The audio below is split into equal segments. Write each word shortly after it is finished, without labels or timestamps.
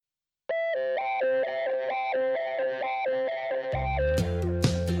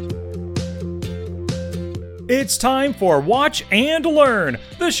It's time for Watch and Learn,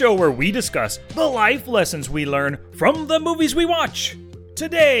 the show where we discuss the life lessons we learn from the movies we watch.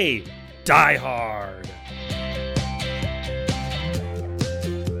 Today, Die Hard.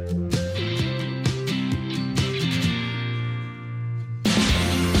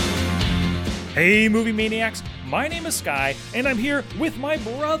 Hey, movie maniacs, my name is Sky, and I'm here with my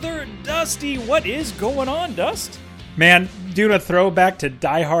brother, Dusty. What is going on, Dust? Man, doing a throwback to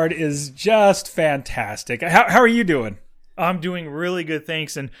Die Hard is just fantastic. How are you doing? I'm doing really good,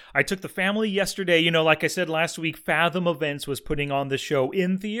 thanks. And I took the family yesterday. You know, like I said last week, Fathom Events was putting on the show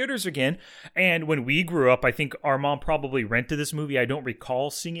in theaters again. And when we grew up, I think our mom probably rented this movie. I don't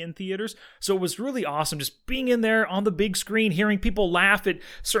recall seeing it in theaters. So it was really awesome just being in there on the big screen, hearing people laugh at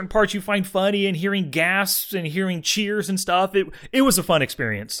certain parts you find funny and hearing gasps and hearing cheers and stuff. It was a fun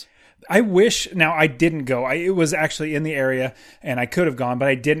experience. I wish, now I didn't go. It was actually in the area and I could have gone, but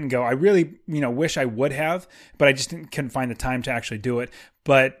I didn't go. I really, wish I would have, but I just couldn't find the time to actually do it.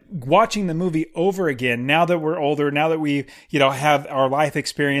 But watching the movie over again, now that we're older, now that we, have our life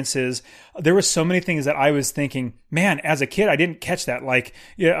experiences, there were so many things that I was thinking, man, as a kid, I didn't catch that. Like,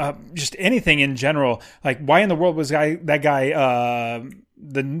 just anything in general. Like, why in the world was that guy,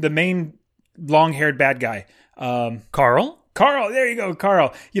 the main long-haired bad guy? Carl, there you go,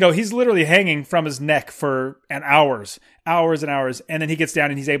 Carl. He's literally hanging from his neck for hours and hours, and then he gets down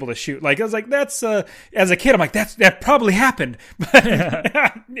and he's able to shoot. Like, I was like, that's as a kid, I'm like, that probably happened. But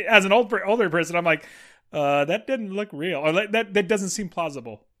as an older person, I'm like, that didn't look real, or that doesn't seem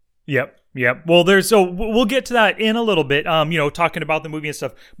plausible. Yep. Well, we'll get to that in a little bit. Talking about the movie and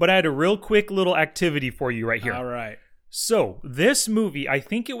stuff. But I had a real quick little activity for you right here. All right. So, this movie, I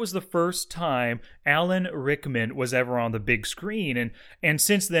think it was the first time Alan Rickman was ever on the big screen. And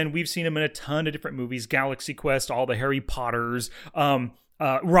since then, we've seen him in a ton of different movies. Galaxy Quest, all the Harry Potters,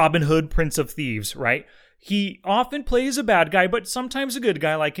 Robin Hood, Prince of Thieves, right? He often plays a bad guy, but sometimes a good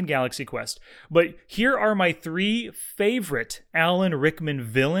guy, like in Galaxy Quest. But here are my 3 favorite Alan Rickman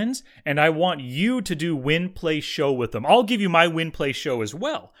villains, and I want you to do win, play, show with them. I'll give you my win, play, show as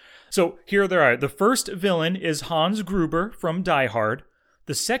well. So here they are. The first villain is Hans Gruber from Die Hard.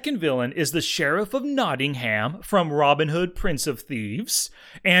 The second villain is the Sheriff of Nottingham from Robin Hood, Prince of Thieves.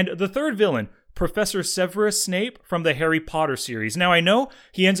 And the third villain, Professor Severus Snape from the Harry Potter series. Now, I know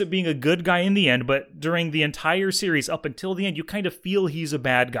he ends up being a good guy in the end, but during the entire series up until the end, you kind of feel he's a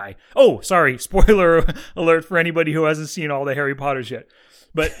bad guy. Oh, sorry, spoiler alert for anybody who hasn't seen all the Harry Potters yet.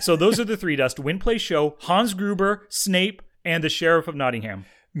 But so those are the 3, Dust. Win, play, show, Hans Gruber, Snape, and the Sheriff of Nottingham.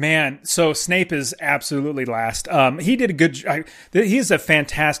 Man, so Snape is absolutely last. He did a good. He's a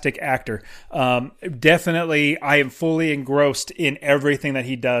fantastic actor. Definitely, I am fully engrossed in everything that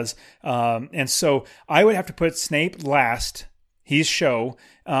he does. And so I would have to put Snape last. He's show,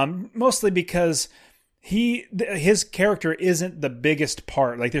 mostly because his character isn't the biggest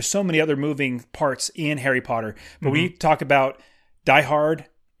part. Like, there's so many other moving parts in Harry Potter. But when you talk about Die Hard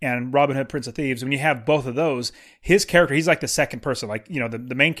and Robin Hood, Prince of Thieves, when you have both of those, his character, he's like the second person, like,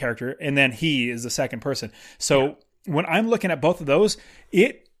 the main character, and then he is the second person. So when I'm looking at both of those,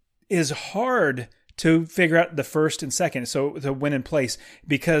 it is hard to figure out the first and second, so to win in place,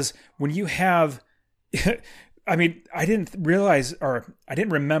 because when you have, I mean, I didn't realize, or I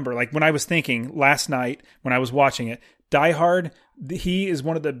didn't remember, like when I was thinking last night when I was watching it, Die Hard, he is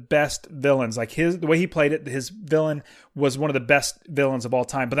one of the best villains. Like the way he played it, his villain was one of the best villains of all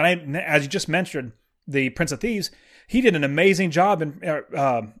time. But then, as you just mentioned, the Prince of Thieves, he did an amazing job in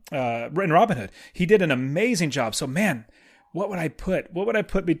Robin Hood. He did an amazing job. So, man, what would I put? What would I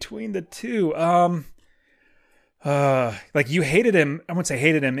put between the two? Like, you hated him. I wouldn't say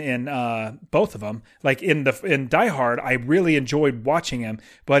hated him in both of them. Like in Die Hard, I really enjoyed watching him.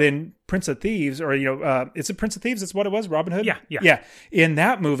 But in Prince of Thieves, or is it Prince of Thieves? That's what it was. Robin Hood. Yeah. In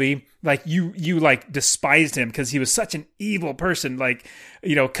that movie, like you like despised him because he was such an evil person. Like,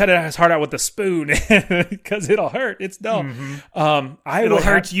 cut his heart out with a spoon because it'll hurt. It's dumb. It'll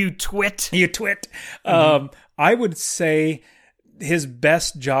hurt you, twit. You twit. I would say his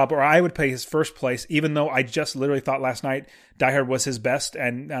best job, or I would pay his first place, even though I just literally thought last night Die Hard was his best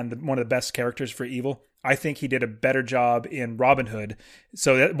and one of the best characters for evil. I think he did a better job in Robin Hood.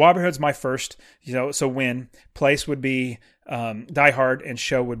 So Robin Hood's my first, so win. Place would be Die Hard, and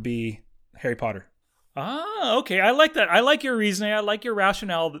show would be Harry Potter. Ah, okay. I like that. I like your reasoning. I like your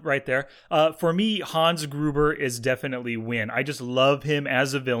rationale right there. For me, Hans Gruber is definitely win. I just love him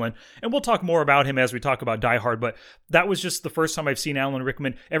as a villain. And we'll talk more about him as we talk about Die Hard, but that was just the first time I've seen Alan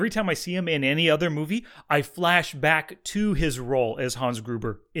Rickman. Every time I see him in any other movie, I flash back to his role as Hans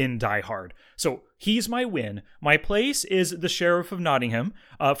Gruber. in Die Hard. So he's my win. My place is the Sheriff of Nottingham,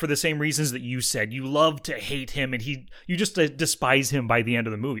 for the same reasons that you said. You love to hate him, and you just despise him by the end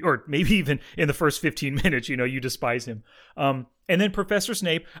of the movie, or maybe even in the first 15 minutes, you despise him. And then Professor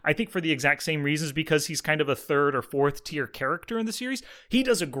Snape, I think for the exact same reasons, because he's kind of a third or fourth tier character in the series. He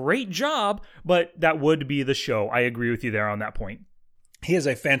does a great job, but that would be the show. I agree with you there on that point. He is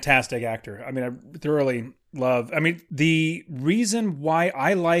a fantastic actor. I mean, I thoroughly love. I mean, the reason why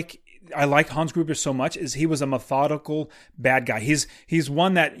I like Hans Gruber so much is he was a methodical bad guy. He's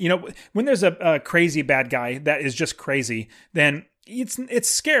one that, when there's a crazy bad guy that is just crazy, then it's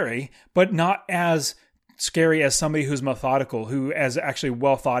scary, but not as scary as somebody who's methodical, who is actually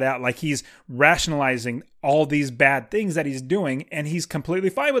well thought out. Like, he's rationalizing all these bad things that he's doing, and he's completely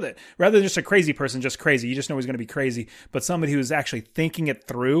fine with it. Rather than just a crazy person, just crazy. You just know he's going to be crazy. But somebody who's actually thinking it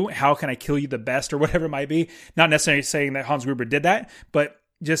through, how can I kill you the best, or whatever it might be. Not necessarily saying that Hans Gruber did that, but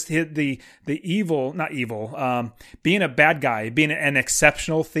just hit the evil, not evil, being a bad guy, being an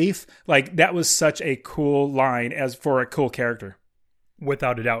exceptional thief. Like, that was such a cool line as for a cool character.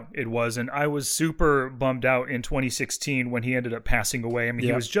 Without a doubt, it was. And I was super bummed out in 2016 when he ended up passing away. I mean,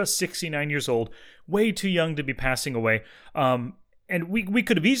 He was just 69 years old, way too young to be passing away. And we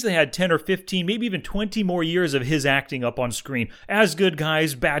could have easily had 10 or 15, maybe even 20 more years of his acting up on screen as good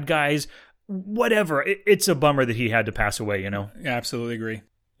guys, bad guys, whatever. It's a bummer that he had to pass away, Yeah, absolutely agree.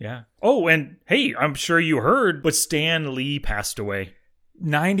 Yeah. Oh, and hey, I'm sure you heard, but Stan Lee passed away.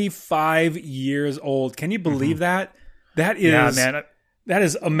 95 years old. Can you believe that? That is... Yeah, man. That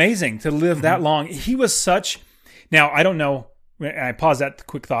is amazing to live that long. He was such... Now, I don't know. I pause that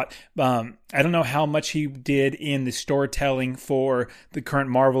quick thought. I don't know how much he did in the storytelling for the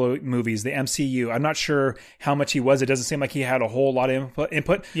current Marvel movies, the MCU. I'm not sure how much he was. It doesn't seem like he had a whole lot of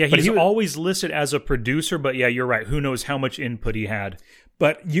input. Yeah, he's always listed as a producer, but yeah, you're right. Who knows how much input he had.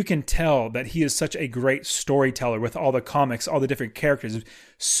 But you can tell that he is such a great storyteller with all the comics, all the different characters.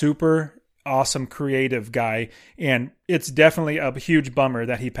 Super awesome creative guy, and it's definitely a huge bummer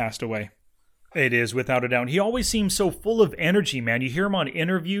that he passed away. It is, without a doubt. He always seems so full of energy, man. You hear him on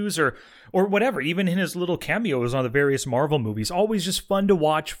interviews or whatever, even in his little cameos on the various Marvel movies. Always just fun to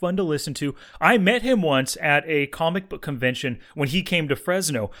watch, fun to listen to. I met him once at a comic book convention when he came to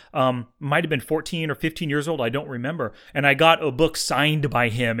Fresno. Might have been 14 or 15 years old, I don't remember. And I got a book signed by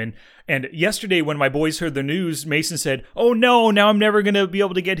him. And yesterday when my boys heard the news, Mason said, "Oh no, now I'm never going to be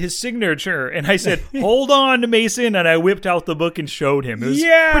able to get his signature." And I said, "Hold on, Mason." And I whipped out the book and showed him. It was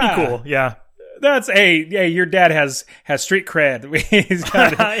pretty cool. Yeah. That's your dad has street cred. He's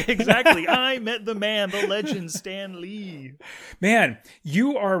got it. Exactly. I met the man, the legend, Stan Lee. Man,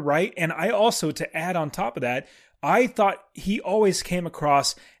 you are right. And I also, to add on top of that, I thought he always came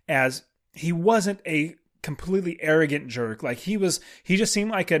across as he wasn't a completely arrogant jerk. Like, he just seemed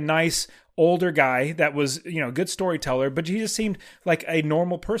like a nice older guy that was, good storyteller, but he just seemed like a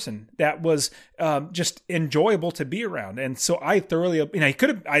normal person that was just enjoyable to be around. And so I thoroughly, he could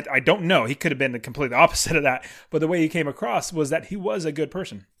have, I don't know, he could have been the complete opposite of that, but the way he came across was that he was a good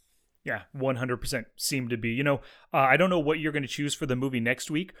person. Yeah, 100% seemed to be. I don't know what you're going to choose for the movie next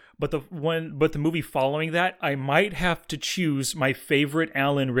week, but the movie following that, I might have to choose my favorite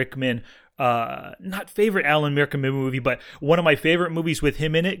Alan Rickman. Not favorite Alan Rickman movie, but one of my favorite movies with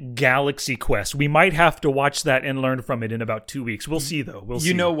him in it, Galaxy Quest. We might have to watch that and learn from it in about 2 weeks. We'll see, though. We'll see.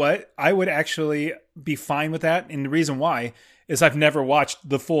 You know what? I would actually be fine with that, and the reason why is I've never watched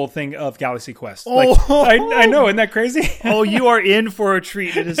the full thing of Galaxy Quest. I know, isn't that crazy? Oh, you are in for a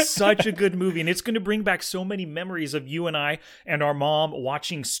treat. It is such a good movie, and it's going to bring back so many memories of you and I and our mom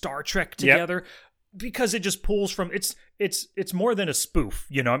watching Star Trek together. Yep. Because it just pulls from it's more than a spoof,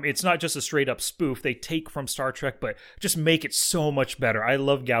 It's not just a straight up spoof. They take from Star Trek, but just make it so much better. I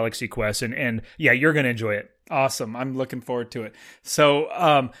love Galaxy Quest, and yeah, you're gonna enjoy it. Awesome, I'm looking forward to it.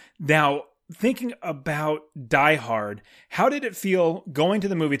 So now, thinking about Die Hard, how did it feel going to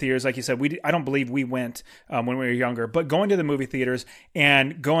the movie theaters? Like you said, I don't believe we went when we were younger, but going to the movie theaters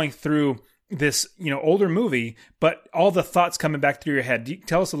and going through this, older movie, but all the thoughts coming back through your head.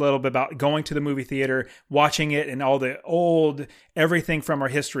 Tell us a little bit about going to the movie theater, watching it, and all the everything from our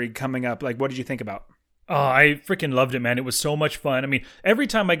history coming up. Like, what did you think about? Oh, I freaking loved it, man. It was so much fun. I mean, every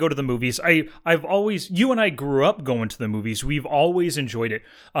time I go to the movies, I've always, you and I grew up going to the movies. We've always enjoyed it.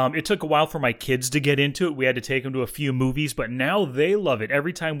 It took a while for my kids to get into it. We had to take them to a few movies, but now they love it.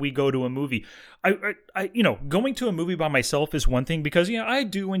 Every time we go to a movie, going to a movie by myself is one thing because, I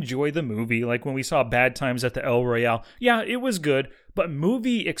do enjoy the movie. Like when we saw Bad Times at the El Royale. Yeah, it was good. But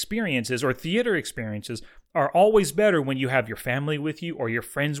movie experiences or theater experiences are always better when you have your family with you or your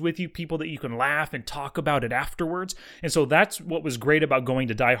friends with you, people that you can laugh and talk about it afterwards. And so that's what was great about going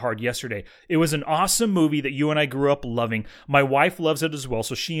to Die Hard yesterday. It was an awesome movie that you and I grew up loving. My wife loves it as well,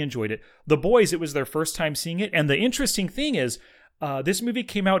 so she enjoyed it. The boys, it was their first time seeing it. And the interesting thing is, this movie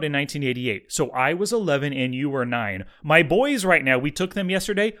came out in 1988, so I was 11 and you were 9. My boys right now, we took them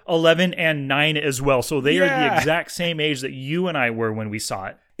yesterday, 11 and 9 as well, so they are the exact same age that you and I were when we saw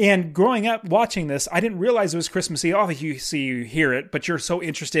it. And growing up watching this, I didn't realize it was Christmas Eve. Obviously, you hear it, but you're so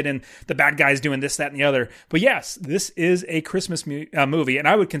interested in the bad guys doing this, that, and the other. But yes, this is a Christmas movie, and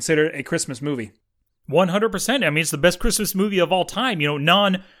I would consider it a Christmas movie. 100%. I mean, it's the best Christmas movie of all time. You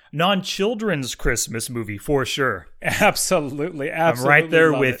know, non-children's Christmas movie for sure. Absolutely. I'm right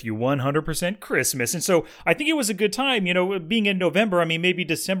there with you. 100% Christmas. And so I think it was a good time, you know, being in November. I mean, maybe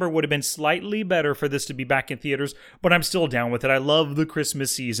December would have been slightly better for this to be back in theaters, but I'm still down with it. I love the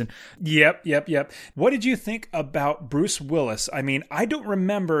Christmas season. Yep. What did you think about Bruce Willis? I mean, I don't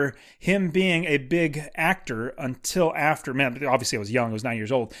remember him being a big actor until after, man, obviously I was young, I was 9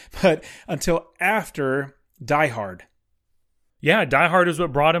 years old, but until after Die Hard. Yeah, Die Hard is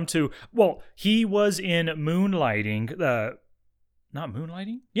what brought him to, well, he was in Moonlighting, not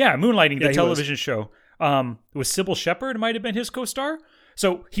Moonlighting? Yeah, Moonlighting, the television show. It was Sybil Shepherd might have been his co-star.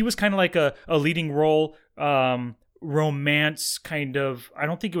 So he was kind of like a leading role, romance kind of, I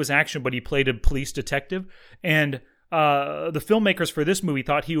don't think it was action, but he played a police detective. And the filmmakers for this movie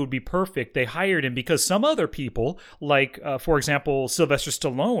thought he would be perfect. They hired him because some other people, like, for example, Sylvester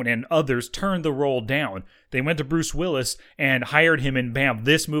Stallone and others, turned the role down. They went to Bruce Willis and hired him, and bam,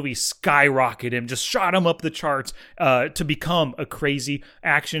 this movie skyrocketed him, just shot him up the charts to become a crazy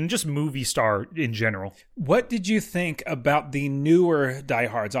action, just movie star in general. What did you think about the newer Die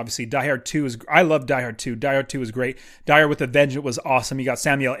Hards? Obviously, Die Hard 2 is, I love Die Hard 2. Die Hard 2 was great. Die Hard with a Vengeance was awesome. You got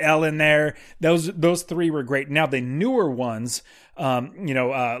Samuel L. in there. Those three were great. Now, the newer ones,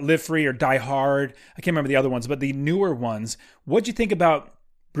 Live Free or Die Hard, I can't remember the other ones, but the newer ones, what'd you think about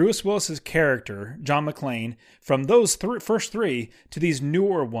Bruce Willis's character, John McClane, from those first three to these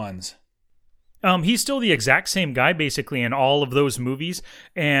newer ones? He's still the exact same guy, basically, in all of those movies,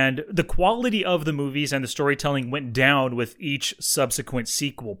 and the quality of the movies and the storytelling went down with each subsequent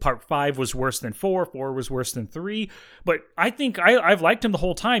sequel. Part 5 was worse than 4, 4 was worse than 3, but I think I've liked him the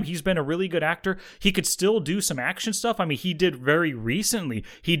whole time. He's been a really good actor. He could still do some action stuff. I mean, he did very recently,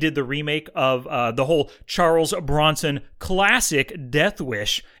 he did the remake of the whole Charles Bronson classic Death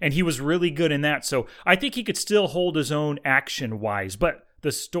Wish, and he was really good in that, so I think he could still hold his own action-wise, but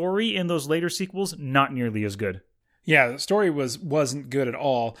the story in those later sequels, not nearly as good. Yeah, the story wasn't good at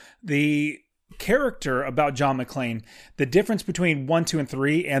all. The character about John McClane, the difference between 1, 2, and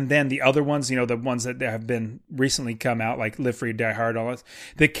 3, and then the other ones, the ones that have been recently come out, like Live Free, Die Hard, all that,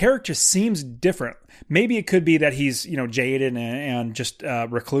 the character seems different. Maybe it could be that he's, jaded and just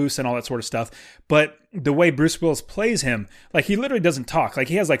recluse and all that sort of stuff. But the way Bruce Willis plays him, like he literally doesn't talk. Like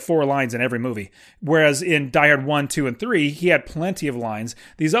he has like 4 lines in every movie. Whereas in Die Hard 1, 2, and 3, he had plenty of lines.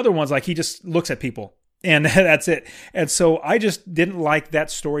 These other ones, like he just looks at people. And that's it. And so I just didn't like that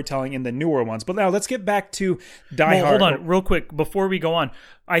storytelling in the newer ones. But now let's get back to Die Hard. Hold on, real quick, before we go on.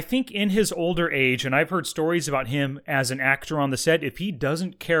 I think in his older age, and I've heard stories about him as an actor on the set, if he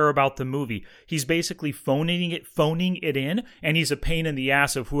doesn't care about the movie, he's basically phoning it in, and he's a pain in the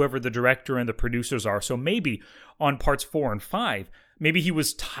ass of whoever the director and the producers are. So maybe on parts 4 and 5, maybe he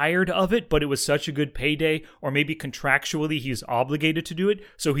was tired of it, but it was such a good payday, or maybe contractually he's obligated to do it,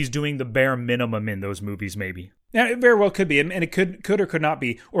 so he's doing the bare minimum in those movies, maybe. Yeah, it very well could be, and it could or could not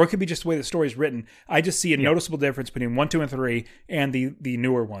be, or it could be just the way the story's written. I just see a noticeable difference between 1, 2, and 3 and the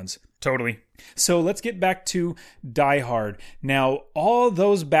newer ones. Totally. So let's get back to Die Hard. Now, all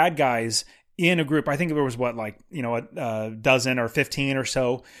those bad guys in a group, I think there was a dozen or 15 or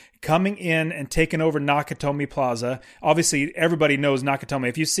so, coming in and taking over Nakatomi Plaza. Obviously, everybody knows Nakatomi.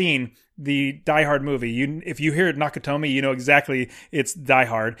 If you've seen the Die Hard movie, if you hear Nakatomi, you know exactly it's Die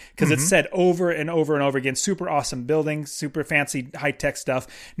Hard because it's said over and over and over again. Super awesome buildings, super fancy high-tech stuff.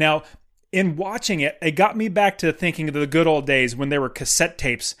 Now, in watching it, it got me back to thinking of the good old days when there were cassette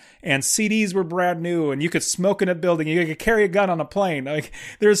tapes and CDs were brand new and you could smoke in a building, you could carry a gun on a plane. Like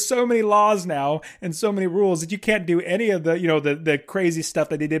there's so many laws now and so many rules that you can't do any of the, the crazy stuff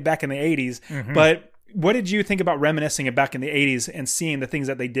that they did back in the 80s. But what did you think about reminiscing back in the 80s and seeing the things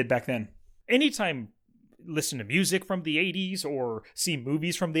that they did back then? Anytime listen to music from the 80s or see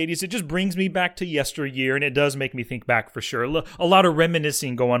movies from the 80s. It just brings me back to yesteryear, and it does make me think back for sure. A lot of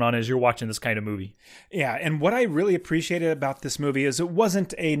reminiscing going on as you're watching this kind of movie. Yeah, and what I really appreciated about this movie is it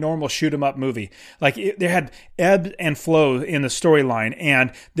wasn't a normal shoot 'em up movie. Like there had ebb and flow in the storyline,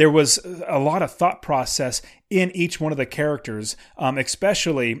 and there was a lot of thought process in each one of the characters,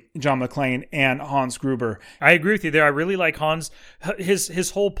 especially John McClane and Hans Gruber. I agree with you there. I really like Hans,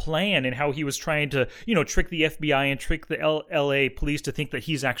 his whole plan and how he was trying to, trick the FBI and trick the LA police to think that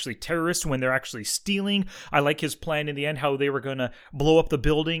he's actually terrorists when they're actually stealing. I like his plan in the end, how they were going to blow up the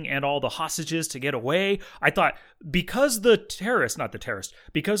building and all the hostages to get away. I thought because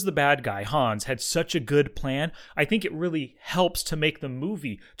because the bad guy, Hans, had such a good plan, I think it really helps to make the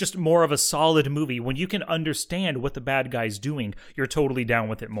movie just more of a solid movie. When you can understand what the bad guy's doing, you're totally down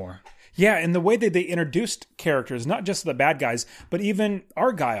with it more. Yeah, and the way that they introduced characters, not just the bad guys, but even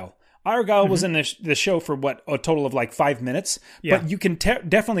Argyle. Argyle was in the show for a total of like 5 minutes, but you can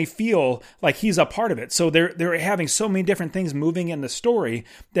definitely feel like he's a part of it. So they're having so many different things moving in the story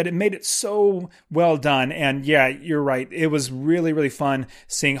that it made it so well done. And yeah, you're right. It was really, really fun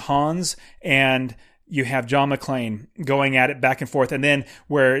seeing Hans, and you have John McClane going at it back and forth, and then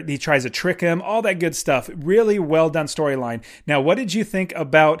where he tries to trick him, all that good stuff. Really well done storyline. Now, what did you think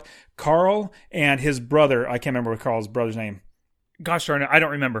about Carl and his brother? I can't remember what Carl's brother's name. Gosh darn it, I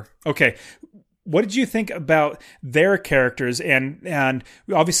don't remember. Okay. What did you think about their characters? And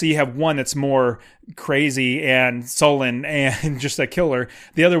obviously you have one that's more crazy and sullen and just a killer.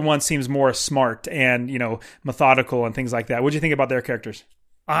 The other one seems more smart and, methodical and things like that. What did you think about their characters?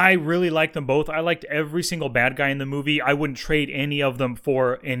 I really liked them both. I liked every single bad guy in the movie. I wouldn't trade any of them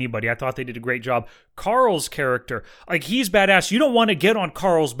for anybody. I thought they did a great job. Carl's character, he's badass. You don't want to get on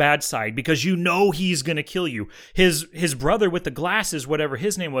Carl's bad side because you know he's going to kill you. His brother with the glasses, whatever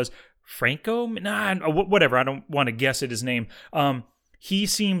his name was, Franco? Nah, whatever. I don't want to guess at his name. He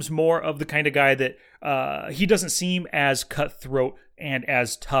seems more of the kind of guy that he doesn't seem as cutthroat and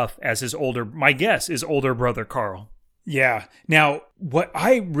as tough as my guess is older brother Carl. Yeah. Now, what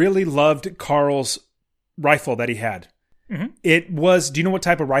I really loved Carl's rifle that he had. Mm-hmm. It was, do you know what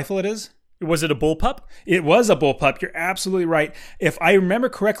type of rifle it is? Was it a bullpup? It was a bullpup. You're absolutely right. If I remember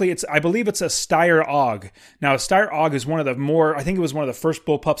correctly, I believe it's a Steyr AUG. Now, a Steyr AUG is one of I think it was one of the first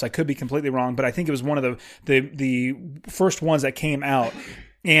bullpups. I could be completely wrong, but I think it was one of the first ones that came out.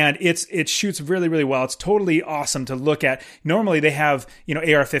 And it shoots really, really well. It's totally awesome to look at. Normally they have,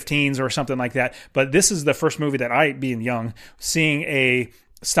 AR-15s or something like that. But this is the first movie that I, being young, seeing a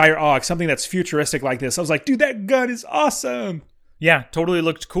Steyr AUG, something that's futuristic like this. I was like, dude, that gun is awesome. Yeah, totally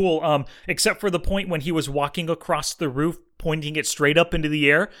looked cool. Except for the point when he was walking across the roof, pointing it straight up into the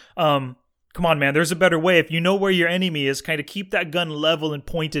air. Come on, man, there's a better way. If you know where your enemy is, kind of keep that gun level and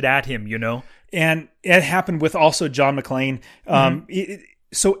point it at him, And it happened with also John McClane.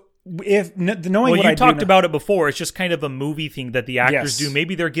 So knowing what I talked about it before, it's just kind of a movie thing that the actors do.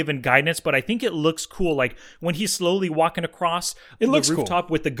 Maybe they're given guidance, but I think it looks cool. Like when he's slowly walking across the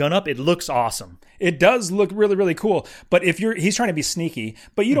rooftop with the gun up, it looks awesome. It does look really, really cool. But he's trying to be sneaky,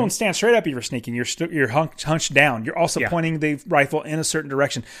 but you don't stand straight up if you're sneaking. You're hunched down. You're also pointing the rifle in a certain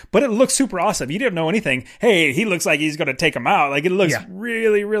direction. But it looks super awesome. You didn't know anything. Hey, he looks like he's going to take him out. Like it looks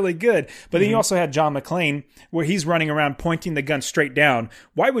really, really good. But then you also had John McClane where he's running around pointing the gun straight down.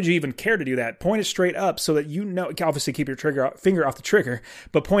 Why would you even care to do that? Point it straight up so that obviously keep your finger off the trigger,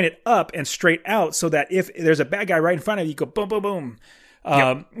 but point it up and straight out so that if there's a bad guy right in front of you, you go boom, boom, boom.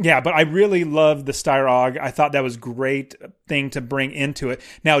 But I really loved the Steyr AUG. I thought that was a great thing to bring into it.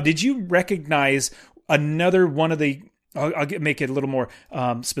 Now, did you recognize another one of the, I'll make it a little more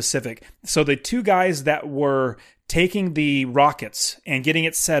specific. So the two guys that were taking the rockets and getting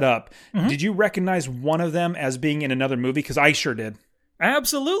it set up, did you recognize one of them as being in another movie? Because I sure did.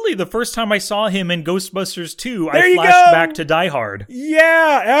 Absolutely. The first time I saw him in Ghostbusters 2, I flashed back to Die Hard.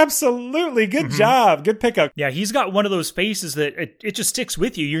 Yeah, absolutely. Good job. Good pickup. Yeah, he's got one of those faces that it just sticks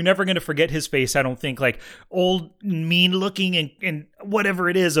with you. You're never going to forget his face, I don't think. Like old, mean looking and whatever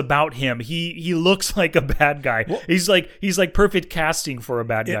it is about him. He looks like a bad guy. Well, he's like perfect casting for a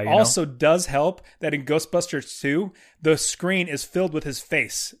bad guy. It also does help that in Ghostbusters 2, the screen is filled with his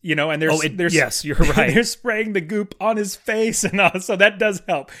face, and there's yes, you're right. They're spraying the goop on his face, and so that does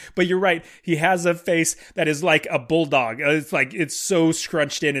help. But you're right, he has a face that is like a bulldog. It's so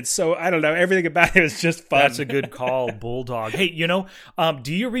scrunched in. It's so, I don't know, everything about it is just fun. That's a good call, bulldog. Hey,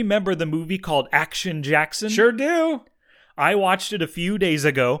 do you remember the movie called Action Jackson? Sure do. I watched it a few days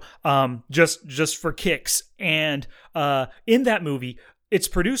ago, just for kicks, and in that movie, It's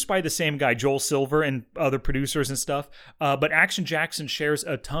produced by the same guy, Joel Silver, and other producers and stuff. But Action Jackson shares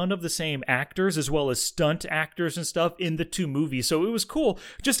a ton of the same actors as well as stunt actors and stuff in the two movies. So it was cool.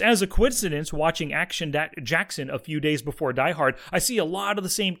 Just as a coincidence, watching Action Jackson a few days before Die Hard, I see a lot of the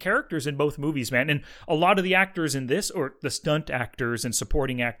same characters in both movies, man. And a lot of the actors in this, or the stunt actors and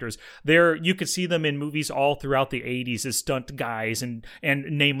supporting actors, you could see them in movies all throughout the 80s as stunt guys and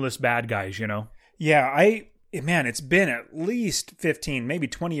nameless bad guys, you know? Yeah, man, it's been at least 15, maybe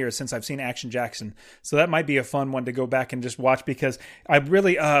 20 years since I've seen Action Jackson. So that might be a fun one to go back and just watch, because I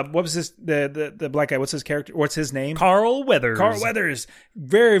really, what was this, the black guy, what's his character, what's his name? Carl Weathers. Carl Weathers.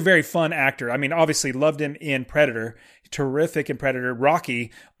 Very, very fun actor. I mean, obviously loved him in Predator. Terrific in Predator.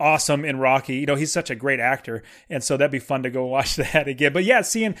 Rocky, awesome in Rocky. You know, he's such a great actor. And so that'd be fun to go watch that again. But yeah,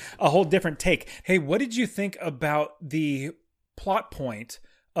 seeing a whole different take. Hey, what did you think about the plot point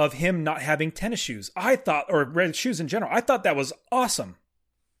of him not having tennis shoes? I thought, or red shoes in general, I thought that was awesome.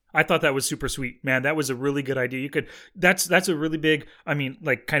 I thought that was super sweet, man. That was a really good idea. That's a really big, I mean,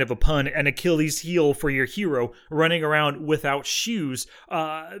 like kind of a pun, an Achilles heel for your hero running around without shoes.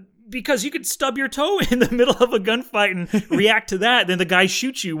 Because you could stub your toe in the middle of a gunfight and react to that. Then the guy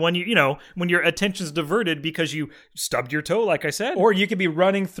shoots you when when your attention's diverted because you stubbed your toe, like I said. Or you could be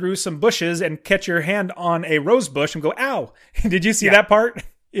running through some bushes and catch your hand on a rose bush and go, ow. Did you see that part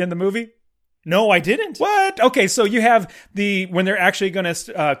in the movie? No, I didn't. What? Okay, so you have when they're actually going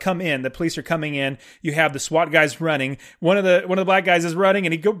to come in, the police are coming in, you have the SWAT guys running. One of the black guys is running,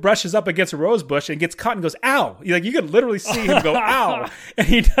 and he brushes up against a rose bush and gets caught and goes, ow. You could literally see him go, ow. And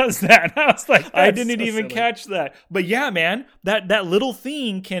he does that. And I was like, I didn't even catch that. But yeah, man, that little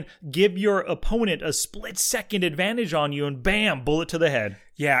thing can give your opponent a split-second advantage on you, and bam, bullet to the head.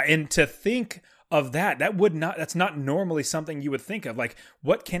 Yeah, and to think of that's not normally something you would think of. Like,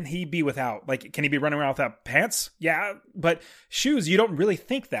 what can he be without? Like, can he be running around without pants? Yeah, but shoes, you don't really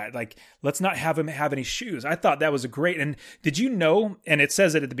think that. Like, let's not have him have any shoes. I thought that was a great, and did you know, and it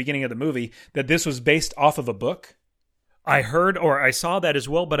says it at the beginning of the movie, that this was based off of a book? I heard, or I saw that as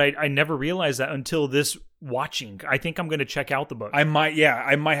well, but I never realized that until this watching. I think I'm going to check out the book. I might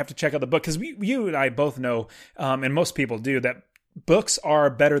have to check out the book, because you and I both know, and most people do, that books are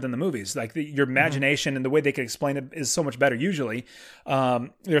better than the movies. Like your imagination and the way they can explain it is so much better. Usually, there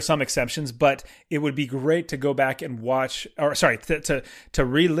are some exceptions, but it would be great to go back and watch, to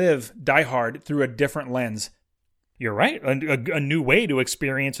relive Die Hard through a different lens. You're right. A new way to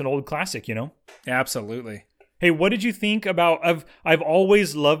experience an old classic, you know? Absolutely. Hey, what did you think about? I've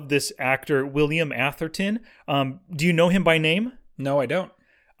always loved this actor, William Atherton. Do you know him by name? No, I don't.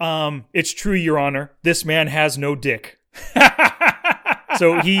 It's true, Your Honor. This man has no dick.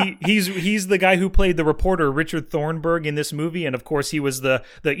 So he's the guy who played the reporter Richard Thornburg in this movie, and of course he was the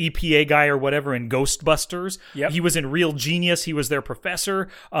EPA guy or whatever in Ghostbusters. Yep. He was in Real Genius. He was their professor.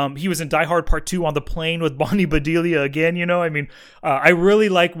 He was in Die Hard Part 2 on the plane with Bonnie Bedelia again. You know, I mean, I really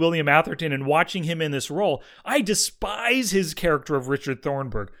like William Atherton, and watching him in this role, I despise his character of Richard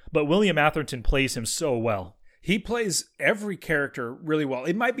Thornburg, but William Atherton plays him so well. He plays every character really well.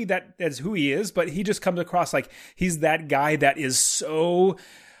 It might be that's who he is, but he just comes across like he's that guy that is so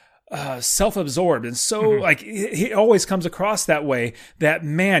self-absorbed and so like he always comes across that way. That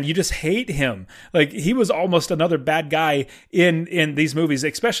man, you just hate him. Like he was almost another bad guy in these movies,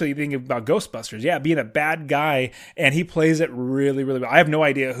 especially thinking about Ghostbusters. Yeah, being a bad guy, and he plays it really, really well. I have no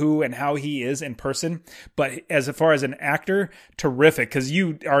idea who and how he is in person, but as far as an actor, terrific. Because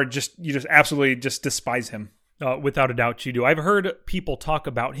you just absolutely just despise him. Without a doubt, you do. I've heard people talk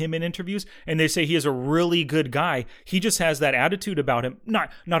about him in interviews, and they say he is a really good guy. He just has that attitude about him. Not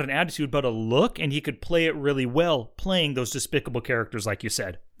an attitude, but a look, and he could play it really well, playing those despicable characters, like you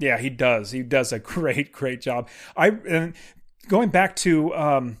said. Yeah, he does. He does a great, great job. Going back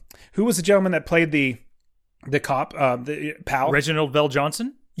to, who was the gentleman that played the cop, the pal? Reginald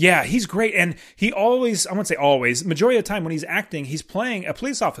VelJohnson? Yeah, he's great. And he always, I won't say always, majority of the time when he's acting, he's playing a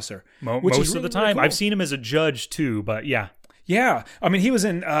police officer. Most of the time. Really cool. I've seen him as a judge too, but yeah. Yeah. I mean, he was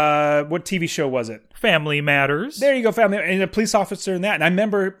in, what TV show was it? Family Matters. There you go, Family, and a police officer in that. And I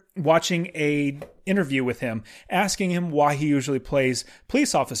remember watching a interview with him, asking him why he usually plays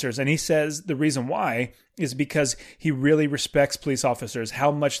police officers. And he says the reason why is because he really respects police officers,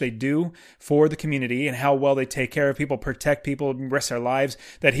 how much they do for the community and how well they take care of people, protect people, risk their lives,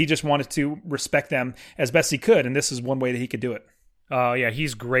 that he just wanted to respect them as best he could. And this is one way that he could do it. Oh yeah,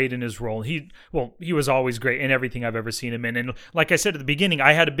 he's great in his role. He was always great in everything I've ever seen him in. And like I said at the beginning,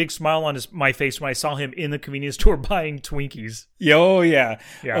 I had a big smile on my face when I saw him in the convenience store buying Twinkies. Oh yeah.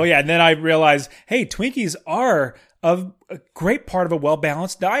 Oh yeah. And then I realized, hey, Twinkies are a great part of a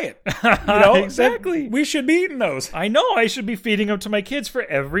well-balanced diet. Exactly. We should be eating those. I know. I should be feeding them to my kids for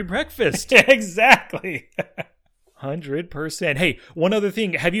every breakfast. Exactly. 100%. Hey, one other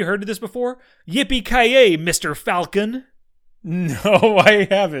thing. Have you heard of this before? Yippee-ki-yay, Mr. Falcon. No, I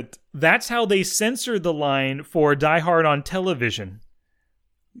haven't. That's how they censored the line for Die Hard on television.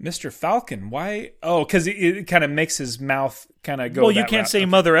 Mr. Falcon, why? Oh, because it kind of makes his mouth kind of go. Well, you can't say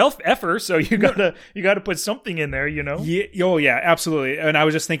mother effer, so you gotta put something in there, Yeah, oh yeah, absolutely. And I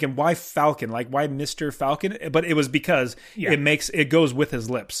was just thinking, why Falcon? Like, why Mr. Falcon? But it was because it goes with his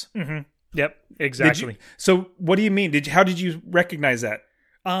lips. Mm-hmm. Yep, exactly. So what do you mean? How did you recognize that?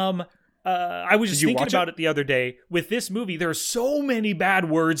 I was just thinking about it the other day. With this movie, there are so many bad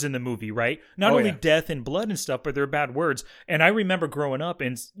words in the movie, right? Not only death and blood and stuff, but there are bad words. And I remember growing up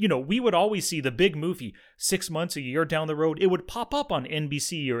and, we would always see the big movie 6 months, a year down the road. It would pop up on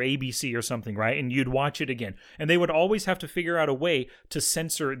NBC or ABC or something, right? And you'd watch it again. And they would always have to figure out a way to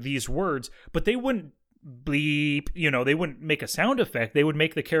censor these words, but they wouldn't bleep, they wouldn't make a sound effect. They would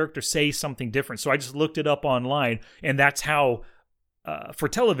make the character say something different. So I just looked it up online, and that's how... for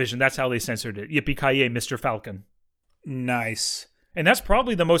television, that's how they censored it. Yippee-ki-yay, Mr. Falcon. Nice. And that's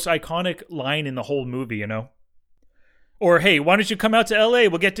probably the most iconic line in the whole movie, Or, hey, why don't you come out to L.A.?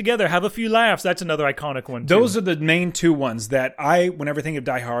 We'll get together, have a few laughs. That's another iconic one, too. Those are the main two ones that whenever I think of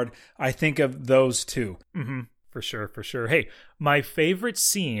Die Hard, I think of those two. Mm-hmm. For sure. Hey, my favorite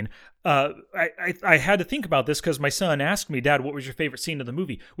scene... I had to think about this because my son asked me, Dad, what was your favorite scene of the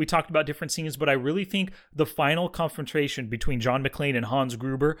movie? We talked about different scenes, but I really think the final confrontation between John McClane and Hans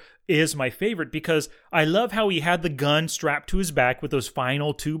Gruber is my favorite because I love how he had the gun strapped to his back with those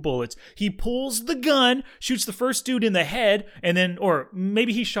final 2 bullets. He pulls the gun, shoots the first dude in the head, and then, or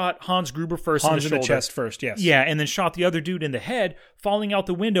maybe he shot Hans Gruber first in the shoulder. Hans in the chest first, yes. Yeah, and then shot the other dude in the head, falling out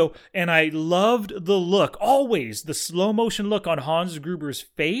the window, and I loved the look, always the slow motion look on Hans Gruber's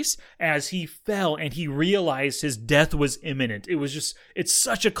face as he fell and he realized his death was imminent. It's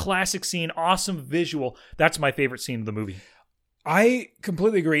such a classic scene, awesome visual. That's my favorite scene of the movie. I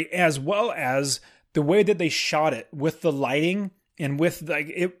completely agree, as well as the way that they shot it with the lighting and with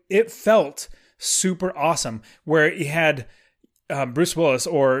it felt super awesome. Where you had Bruce Willis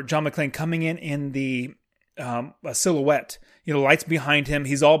or John McClane coming in the a silhouette. Lights behind him.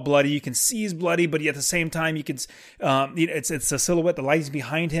 He's all bloody. You can see he's bloody, but at the same time, you can. It's a silhouette. The lights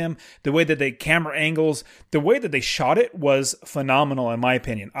behind him. The way that they camera angles, the way that they shot it was phenomenal, in my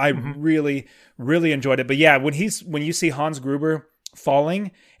opinion. I really, really enjoyed it. But yeah, when you see Hans Gruber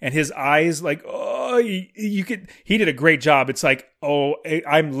falling and his eyes he did a great job. It's like, oh,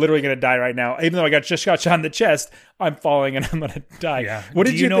 I'm literally gonna die right now. Even though I just got shot in the chest, I'm falling and I'm gonna die. Yeah. What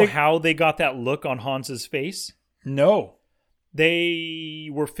did you know how they got that look on Hans's face? No. They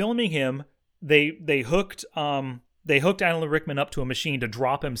were filming him. They hooked Alan Rickman up to a machine to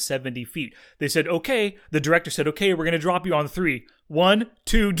drop him 70 feet. They said, okay. The director said, okay, we're going to drop you on 3. 1,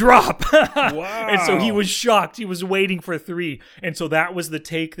 2, drop. Wow. And so he was shocked. He was waiting for 3. And so that was the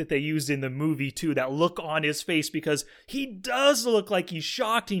take that they used in the movie too. That look on his face, because he does look like he's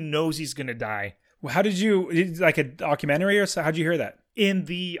shocked. He knows he's going to die. Well, how did you, like a documentary or so? How'd you hear that? In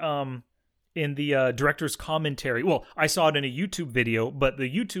the director's commentary. Well, I saw it in a YouTube video, but the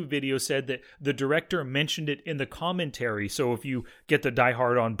YouTube video said that the director mentioned it in the commentary. So if you get the Die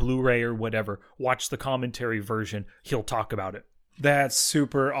Hard on Blu-ray or whatever, watch the commentary version. He'll talk about it. That's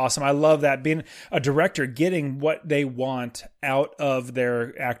super awesome. I love that, being a director, getting what they want out of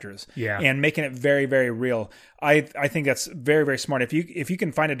their actors, and making it very, very real. I think that's very, very smart. If you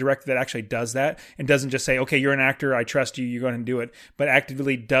can find a director that actually does that and doesn't just say, okay, you're an actor, I trust you, you're going to do it, but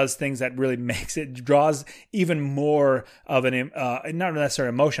actively does things that really draws even more of an not necessarily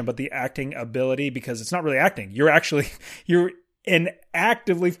emotion, but the acting ability, because it's not really acting. You're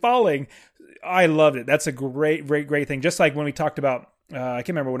actively falling. I loved it. That's a great, great, great thing. Just like when we talked about, I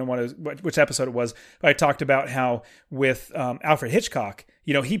can't remember which episode it was, but I talked about how with Alfred Hitchcock,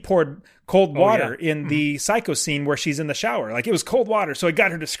 he poured cold water in the Psycho scene where she's in the shower. Like, it was cold water, so it got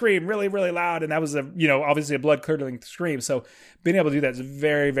her to scream really, really loud, and that was obviously a blood-curdling scream. So being able to do that is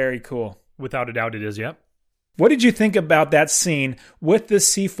very, very cool. Without a doubt, it is. Yep. What did you think about that scene with the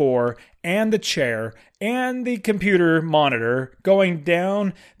C4 and the chair and the computer monitor going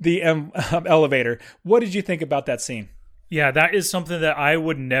down the elevator? What did you think about that scene? Yeah, that is something that I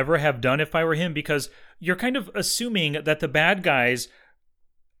would never have done if I were him, because you're kind of assuming that the bad guys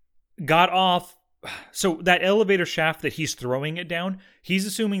got off So that elevator shaft that he's throwing it down, he's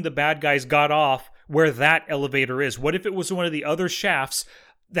assuming the bad guys got off where that elevator is. What if it was one of the other shafts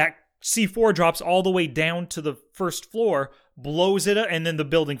that C4 drops all the way down to the first floor, blows it up, and then the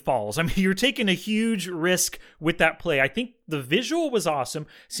building falls? I mean, you're taking a huge risk with that play. I think the visual was awesome,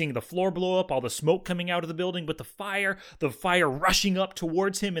 seeing the floor blow up, all the smoke coming out of the building, but the fire rushing up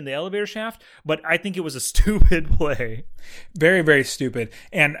towards him in the elevator shaft. But I think it was a stupid play. Very, very stupid.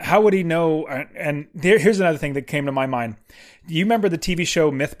 And how would he know? And here's another thing that came to my mind. Do you remember the TV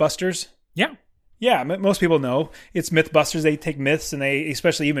show Mythbusters? Yeah. Yeah, most people know it's Mythbusters. They take myths and they,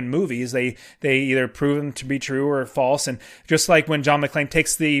 especially even movies, they either prove them to be true or false. And just like when John McClane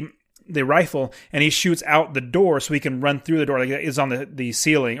takes the rifle and he shoots out the door so he can run through the door, like it's on the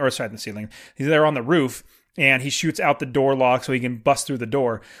ceiling, or sorry, the ceiling. He's there on the roof and he shoots out the door lock so he can bust through the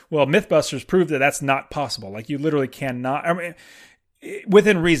door. Well, Mythbusters proved that that's not possible. Like you literally cannot. I mean,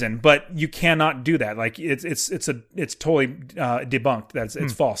 within reason, but you cannot do that. Like it's totally debunked.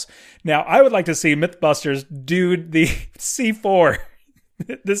 It's false. Now I would like to see Mythbusters do the C4,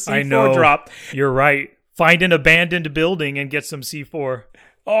 the C4 drop. You're right. Find an abandoned building and get some C4.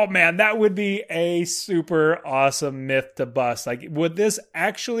 Oh man, that would be a super awesome myth to bust. Like, would this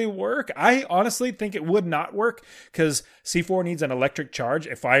actually work? I honestly think it would not work because C4 needs an electric charge.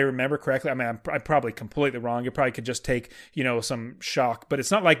 If I remember correctly, I mean, I'm probably completely wrong. It probably could just take, some shock, but it's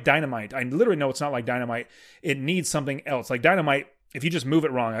not like dynamite. I literally know it's not like dynamite. It needs something else. Like dynamite, if you just move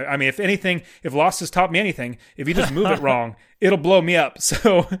it wrong. I mean, if anything, if Lost has taught me anything, if you just move it wrong, it'll blow me up.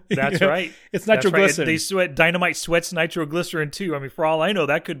 So that's right. It's nitroglycerin. Right. Dynamite sweats nitroglycerin too. I mean, for all I know,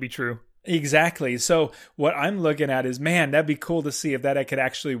 that could be true. Exactly. So what I'm looking at is, man, that'd be cool to see if that could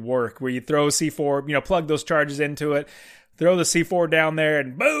actually work. Where you throw C4, plug those charges into it, throw the C4 down there,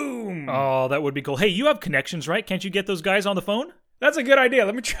 and boom. Oh, that would be cool. Hey, you have connections, right? Can't you get those guys on the phone? That's a good idea.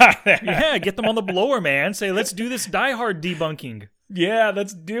 Let me try that. Yeah, get them on the blower, man. Say, let's do this Die Hard debunking. Yeah,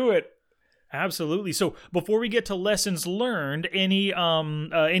 let's do it. Absolutely. So before we get to lessons learned, any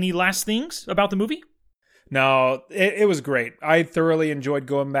last things about the movie? No, it was great. I thoroughly enjoyed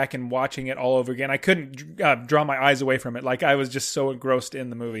going back and watching it all over again. I couldn't draw my eyes away from it. Like I was just so engrossed in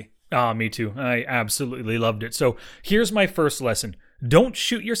the movie. Me too. I absolutely loved it. So here's my first lesson. Don't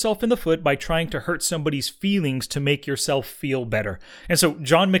shoot yourself in the foot by trying to hurt somebody's feelings to make yourself feel better. And so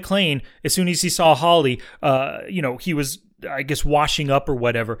John McClane, as soon as he saw Holly, he was, I guess, washing up or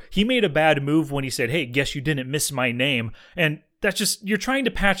whatever. He made a bad move when he said, "Hey, guess you didn't miss my name." And that's just, you're trying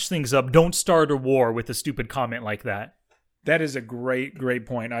to patch things up. Don't start a war with a stupid comment like that. That is a great, great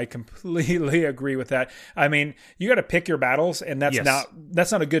point. I completely agree with that. I mean, you got to pick your battles, and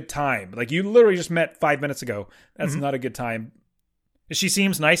that's not a good time. Like you literally just met 5 minutes ago. That's not a good time. She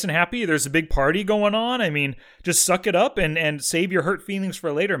seems nice and happy. There's a big party going on. I mean, just suck it up and save your hurt feelings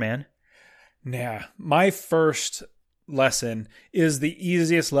for later, man. Yeah. My first lesson is the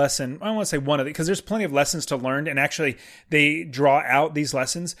easiest lesson. I don't want to say one of it because there's plenty of lessons to learn, and actually they draw out these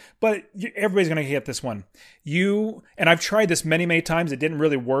lessons, but everybody's going to get this one. And I've tried this many, many times. It didn't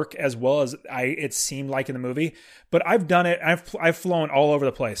really work as well as it seemed like in the movie, but I've done it. I've flown all over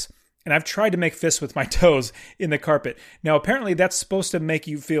the place. And I've tried to make fists with my toes in the carpet. Now, apparently that's supposed to make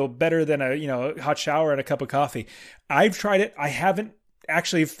you feel better than a hot shower and a cup of coffee. I've tried it. I haven't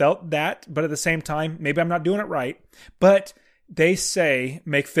actually felt that, but at the same time, maybe I'm not doing it right. But they say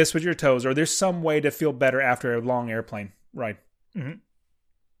make fists with your toes, or there's some way to feel better after a long airplane ride. Mm-hmm.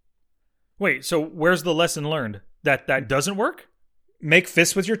 Wait, so where's the lesson learned? That doesn't work? Make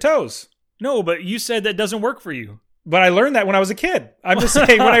fists with your toes. No, but you said that doesn't work for you. But I learned that when I was a kid. I'm just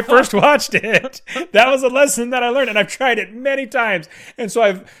saying, when I first watched it, that was a lesson that I learned, and I've tried it many times. And so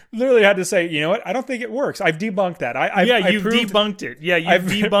I've literally had to say, you know what? I don't think it works. I've debunked that. You've debunked it. Yeah, you've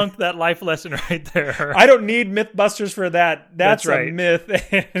debunked that life lesson right there. I don't need Mythbusters for that. That's right. A myth.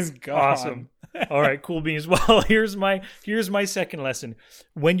 It's gone. Awesome. All right, cool beans. Well, here's my second lesson.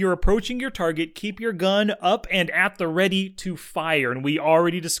 When you're approaching your target, keep your gun up and at the ready to fire. And we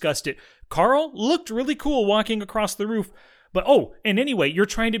already discussed it. Carl looked really cool walking across the roof. But and anyway, you're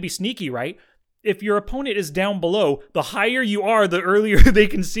trying to be sneaky, right? If your opponent is down below, the higher you are, the earlier they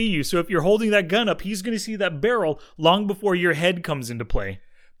can see you. So if you're holding that gun up, he's going to see that barrel long before your head comes into play.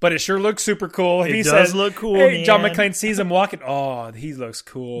 But it sure looks super cool. It does look cool, hey, man. John McClane sees him walking. Oh, he looks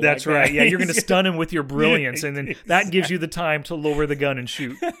cool. That's right. Yeah, you're going to stun him with your brilliance, and then that gives you the time to lower the gun and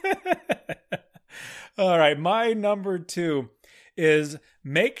shoot. All right, my number 2 is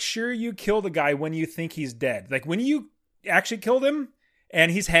make sure you kill the guy when you think he's dead. Like when you actually killed him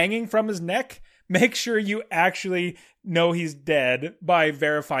and he's hanging from his neck, make sure you actually know he's dead by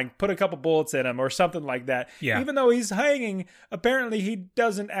verifying, put a couple bullets in him or something like that. Yeah. Even though he's hanging, apparently he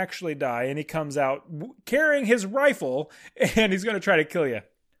doesn't actually die, and he comes out carrying his rifle, and he's going to try to kill you.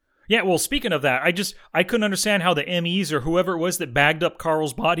 Yeah, well, speaking of that, I couldn't understand how the MEs or whoever it was that bagged up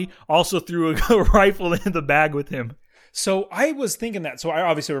Carl's body also threw a rifle in the bag with him. So I was thinking that. So I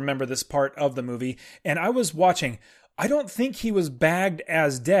obviously remember this part of the movie, and I was watching. I don't think he was bagged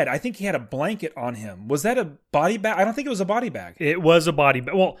as dead. I think he had a blanket on him. Was that a body bag? I don't think it was a body bag. It was a body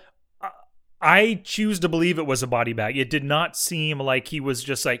bag. Well, I choose to believe it was a body bag. It did not seem like he was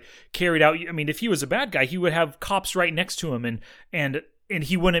just like carried out. I mean, if he was a bad guy, he would have cops right next to him, and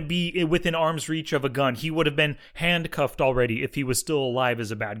he wouldn't be within arm's reach of a gun. He would have been handcuffed already if he was still alive as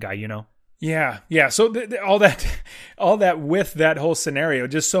a bad guy, you know? Yeah. So all that with that whole scenario,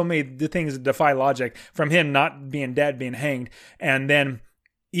 just so many the things that defy logic, from him not being dead, being hanged, and then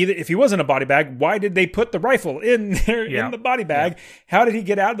either if he wasn't a body bag, why did they put the rifle in there in the body bag? Yeah. How did he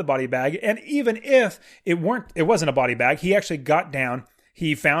get out of the body bag? And even if it wasn't a body bag, he actually got down,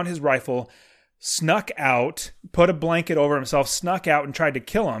 he found his rifle, snuck out, put a blanket over himself, snuck out and tried to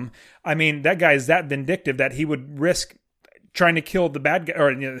kill him. I mean, that guy is that vindictive that he would risk trying to kill the bad guy,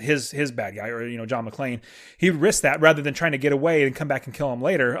 or his bad guy, or John McClane. He risked that rather than trying to get away and come back and kill him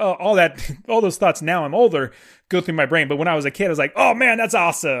later. All those thoughts now I'm older go through my brain, but when I was a kid, I was like, "Oh man, that's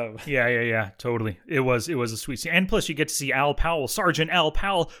awesome!" Yeah, totally. It was a sweet scene, and plus you get to see Al Powell, Sergeant Al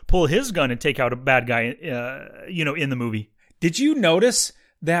Powell, pull his gun and take out a bad guy, in the movie. Did you notice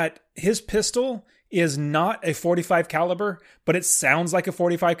that his pistol is not a 45 caliber, but it sounds like a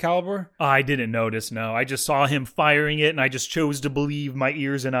 45 caliber? I didn't notice, no. I just saw him firing it, and I just chose to believe my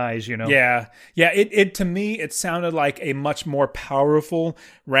ears and eyes, Yeah. It to me, it sounded like a much more powerful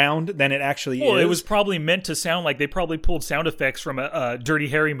round than it actually is. Well, it was probably meant to sound like they probably pulled sound effects from a Dirty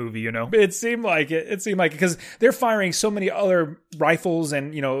Harry movie, It seemed like it. It seemed like it because they're firing so many other rifles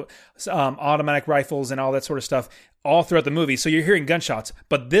and, automatic rifles and all that sort of stuff all throughout the movie. So you're hearing gunshots,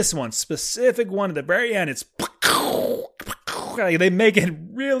 but this one, specific one at the very end, it's they make it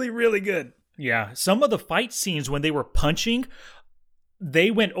really, really good. Yeah. Some of the fight scenes when they were punching,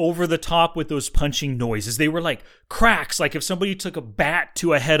 they went over the top with those punching noises. They were like cracks, like if somebody took a bat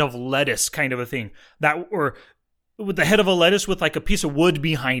to a head of lettuce kind of a thing. Or with the head of a lettuce with like a piece of wood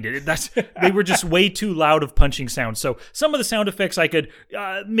behind it. They were just way too loud of punching sounds. So some of the sound effects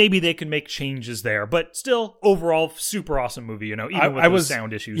maybe they can make changes there, but still overall super awesome movie, even with those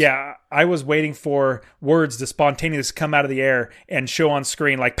sound issues. Yeah, I was waiting for words to spontaneously come out of the air and show on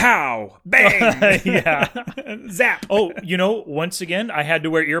screen like pow, bang, yeah, zap. Oh, once again, I had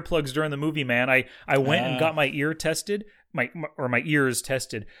to wear earplugs during the movie, man. I went and got my ear tested, my ears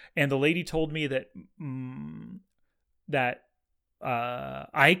tested, and the lady told me that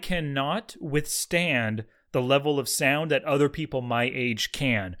I cannot withstand the level of sound that other people my age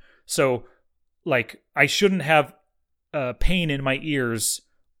can. So, like, I shouldn't have pain in my ears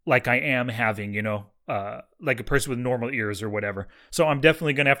like I am having, like a person with normal ears or whatever. So I'm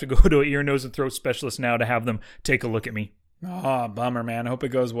definitely going to have to go to an ear, nose, and throat specialist now to have them take a look at me. Oh, bummer, man. I hope it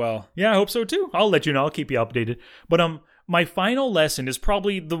goes well. Yeah, I hope so too. I'll let you know. I'll keep you updated. But my final lesson is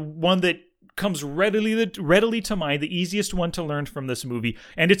probably the one that comes readily to mind, the easiest one to learn from this movie,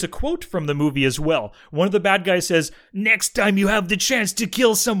 and it's a quote from the movie as well. One of the bad guys says, "Next time you have the chance to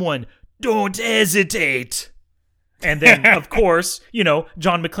kill someone, don't hesitate." And then, of course,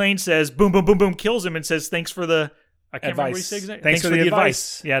 John McClane says, boom, boom, boom, boom, kills him and says, "Thanks for the..." I can't remember what he says exactly. Thanks for the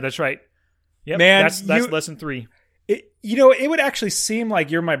advice. Yeah, that's right. Yep, man, that's lesson 3. It would actually seem like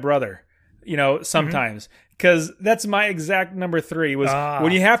you're my brother, sometimes. Because that's my exact number 3 was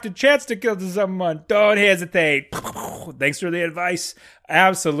when you have the chance to kill someone, don't hesitate. Thanks for the advice.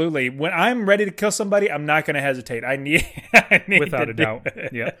 Absolutely. When I'm ready to kill somebody, I'm not going to hesitate. I need without a doubt.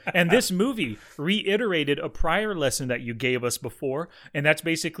 Yeah. And this movie reiterated a prior lesson that you gave us before, and that's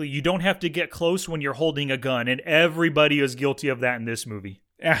basically you don't have to get close when you're holding a gun, and everybody is guilty of that in this movie.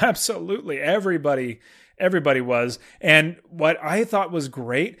 Absolutely. Everybody was. And what I thought was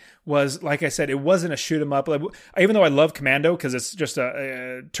great was, like I said, it wasn't a shoot 'em up. Even though I love Commando because it's just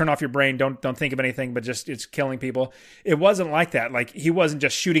a turn off your brain, don't think of anything, but just it's killing people. It wasn't like that. Like he wasn't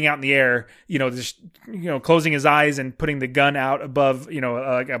just shooting out in the air, closing his eyes and putting the gun out above,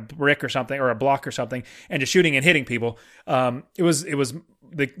 like a brick or something or a block or something, and just shooting and hitting people. It was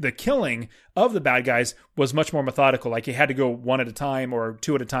the killing of the bad guys was much more methodical. Like you had to go one at a time or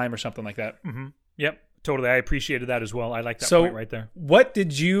two at a time or something like that. Mm-hmm. Yep. Totally. I appreciated that as well. I like that point right there. What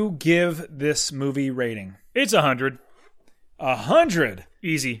did you give this movie rating? It's 100. 100?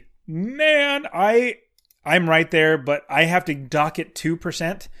 Easy. Man, I'm right there, but I have to dock it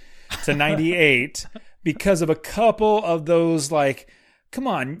 2%. to 98 because of a couple of those, like, come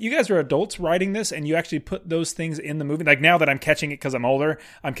on, you guys are adults writing this and you actually put those things in the movie. Like, now that I'm catching it because I'm older,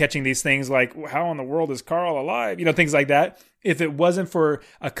 I'm catching these things like, how in the world is Carl alive? You know, things like that. If it wasn't for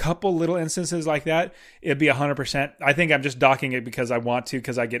a couple little instances like that, it'd be 100%. I think I'm just docking it because I want to,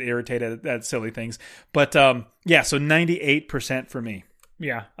 because I get irritated at silly things. But yeah, so 98% for me.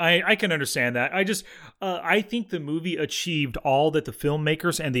 Yeah, I can understand that. I think the movie achieved all that the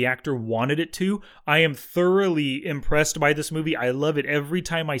filmmakers and the actor wanted it to. I am thoroughly impressed by this movie. I love it every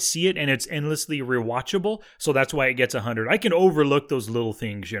time I see it, and it's endlessly rewatchable. So that's why it gets 100. I can overlook those little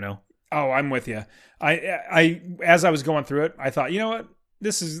things, you know. Oh, I'm with you. I as I was going through it, I thought, you know what,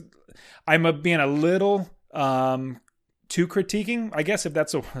 I'm being a little too critiquing, I guess, if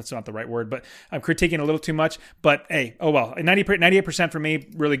that's not the right word, but I'm critiquing a little too much. But hey, oh well, 98% for me,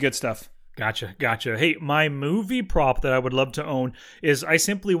 really good stuff. Gotcha. Hey, my movie prop that I would love to own is I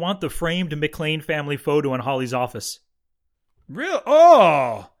simply want the framed McClane family photo in Holly's office. Real?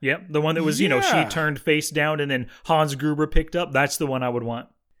 Oh! Yep, the one that was, she turned face down and then Hans Gruber picked up. That's the one I would want.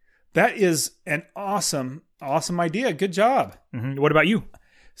 That is an awesome idea. Good job. Mm-hmm. What about you?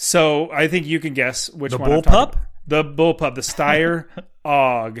 So I think you can guess which one. The bullpup? The bullpup, the Steyr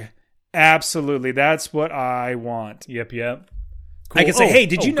Og. Absolutely. That's what I want. Yep. Cool. I can say, hey,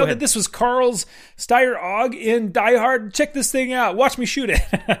 did you know that this was Carl's Steyr Og in Die Hard? Check this thing out. Watch me shoot it.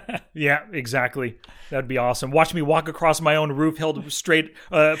 Yeah, exactly. That'd be awesome. Watch me walk across my own roof held straight,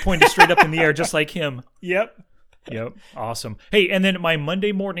 pointed straight up in the air just like him. Yep. Awesome. Hey, and then my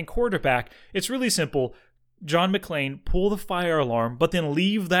Monday morning quarterback, it's really simple. John McClane, pull the fire alarm, but then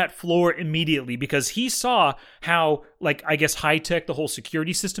leave that floor immediately because he saw how, like, I guess high-tech the whole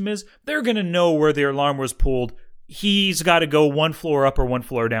security system is. They're going to know where their alarm was pulled. He's got to go one floor up or one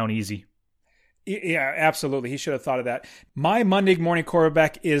floor down easy. Yeah, absolutely. He should have thought of that. My Monday morning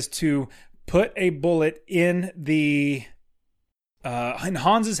quarterback is to put a bullet in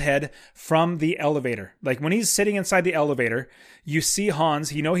Hans's head from the elevator. Like, when he's sitting inside the elevator, you see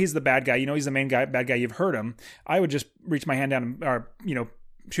Hans, you know he's the bad guy, you know he's the main guy, bad guy, you've heard him. I would just reach my hand down or,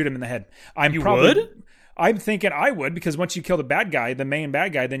 shoot him in the head. Would? I'm thinking I would, because once you kill the bad guy, the main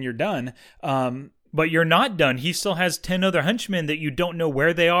bad guy, then you're done. But you're not done. He still has 10 other henchmen that you don't know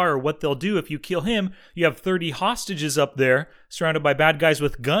where they are or what they'll do. If you kill him, you have 30 hostages up there surrounded by bad guys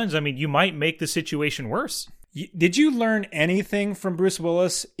with guns. I mean, you might make the situation worse. Did you learn anything from Bruce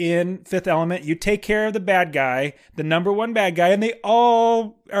Willis in Fifth Element? You take care of the bad guy, the number one bad guy, and they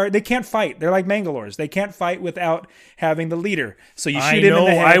can't fight. They're like Mangalores. They can't fight without having the leader. So you shoot him in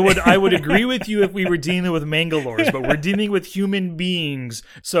the head. I would agree with you if we were dealing with Mangalores, but we're dealing with human beings.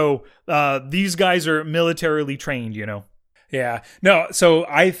 So these guys are militarily trained, you know. Yeah. No, so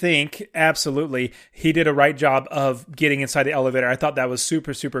I think absolutely he did a right job of getting inside the elevator. I thought that was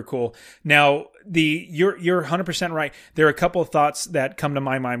super, super cool. Now, you're 100% right. There are a couple of thoughts that come to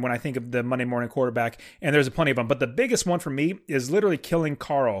my mind when I think of the Monday morning quarterback, and there's plenty of them. But the biggest one for me is literally killing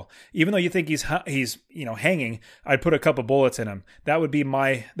Carl. Even though you think he's hanging, I'd put a couple bullets in him. That would be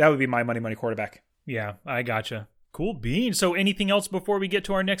my Monday morning quarterback. Yeah, I gotcha. Cool beans. So anything else before we get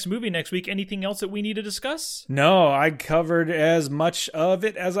to our next movie next week? Anything else that we need to discuss? No, I covered as much of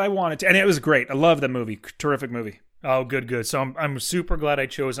it as I wanted to. And it was great. I love the movie. Terrific movie. Oh, good. So I'm super glad I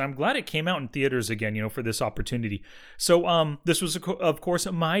chose. I'm glad it came out in theaters again, for this opportunity. So this was, of course,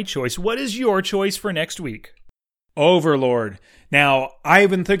 my choice. What is your choice for next week? Overlord. Now, I've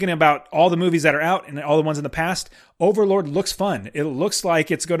been thinking about all the movies that are out and all the ones in the past. Overlord looks fun. It looks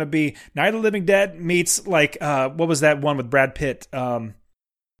like it's going to be Night of the Living Dead meets, like, what was that one with Brad Pitt?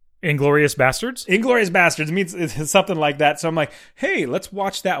 Inglourious Bastards? Inglourious Bastards meets something like that. So I'm like, hey, let's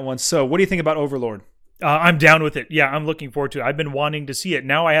watch that one. So what do you think about Overlord? I'm down with it. Yeah, I'm looking forward to it. I've been wanting to see it.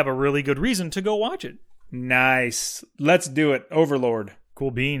 Now I have a really good reason to go watch it. Nice. Let's do it. Overlord.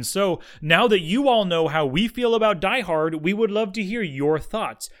 Cool beans. So now that you all know how we feel about Die Hard, we would love to hear your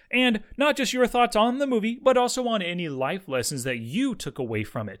thoughts. And not just your thoughts on the movie, but also on any life lessons that you took away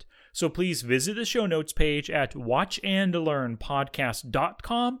from it. So please visit the show notes page at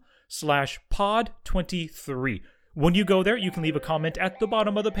watchandlearnpodcast.com/pod23. When you go there, you can leave a comment at the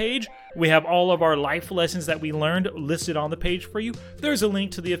bottom of the page. We have all of our life lessons that we learned listed on the page for you. There's a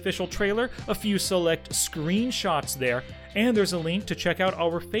link to the official trailer, a few select screenshots there, and there's a link to check out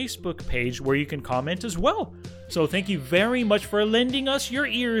our Facebook page where you can comment as well. So thank you very much for lending us your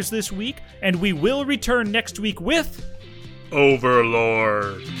ears this week, and we will return next week with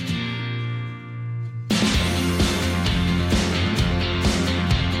Overlord.